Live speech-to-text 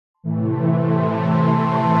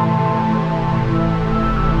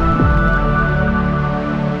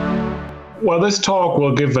Well, this talk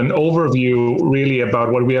will give an overview really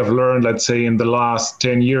about what we have learned, let's say, in the last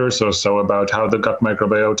 10 years or so about how the gut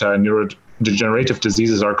microbiota and neurodegenerative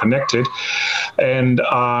diseases are connected. And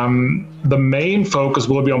the main focus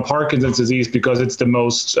will be on Parkinson's disease because it's the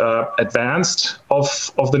most advanced of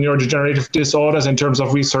the neurodegenerative disorders in terms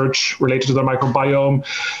of research related to the microbiome.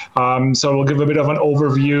 So we'll give a bit of an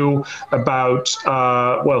overview about,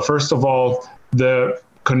 well, first of all, the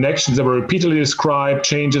connections that were repeatedly described,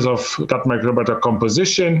 changes of gut microbiota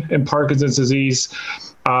composition in Parkinson's disease,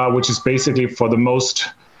 which is basically for the most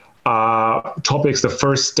topics the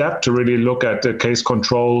first step to really look at the case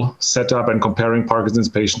control setup and comparing Parkinson's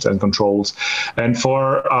patients and controls. And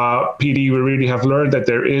for PD, we really have learned that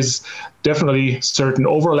there is definitely certain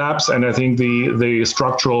overlaps, and I think the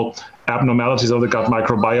structural abnormalities of the gut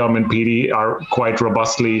microbiome in PD are quite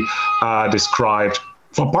robustly described.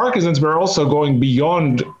 For Parkinson's, we're also going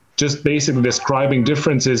beyond just basically describing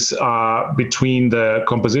differences between the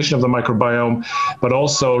composition of the microbiome, but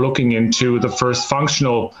also looking into the first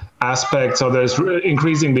functional aspects. So there's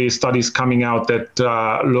increasingly studies coming out that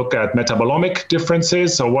look at metabolomic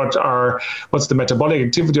differences. So what's the metabolic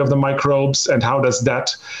activity of the microbes, and how does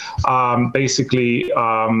that basically,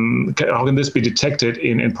 how can this be detected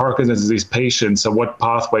in Parkinson's disease patients? So what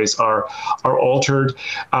pathways are altered?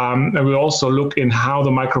 And we also look in how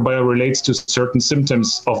the microbiome relates to certain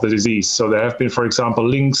symptoms of the disease. So there have been, for example,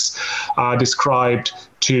 links described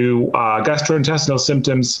to gastrointestinal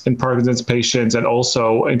symptoms in Parkinson's patients, and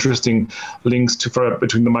also interesting links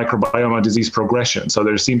between the microbiome and disease progression. So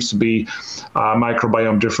there seems to be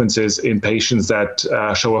microbiome differences in patients that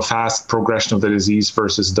show a fast progression of the disease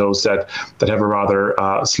versus those that have a rather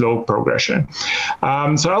slow progression.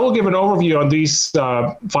 So I will give an overview on these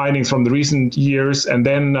findings from the recent years, and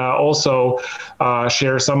then also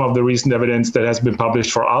share some of the recent evidence that has been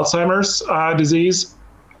published for Alzheimer's disease.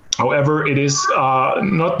 However, it is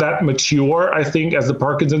not that mature, I think, as the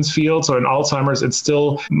Parkinson's field. So in Alzheimer's, it's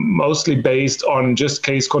still mostly based on just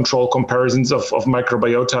case control comparisons of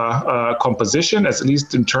microbiota composition, at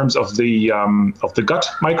least in terms of the gut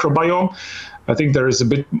microbiome. I think there is a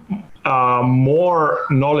bit more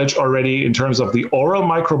knowledge already in terms of the oral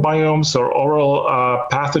microbiomes or oral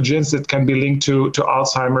pathogens that can be linked to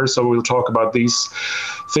Alzheimer's. So we'll talk about these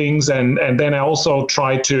things. And then I also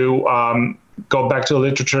try to go back to the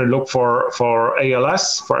literature and look for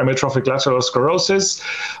ALS, for amyotrophic lateral sclerosis.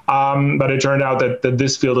 But it turned out that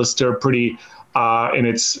this field is still pretty in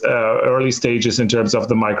its early stages in terms of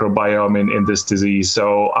the microbiome in this disease.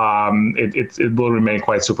 So it will remain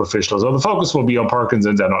quite superficial. So the focus will be on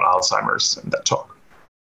Parkinson's and on Alzheimer's in that talk.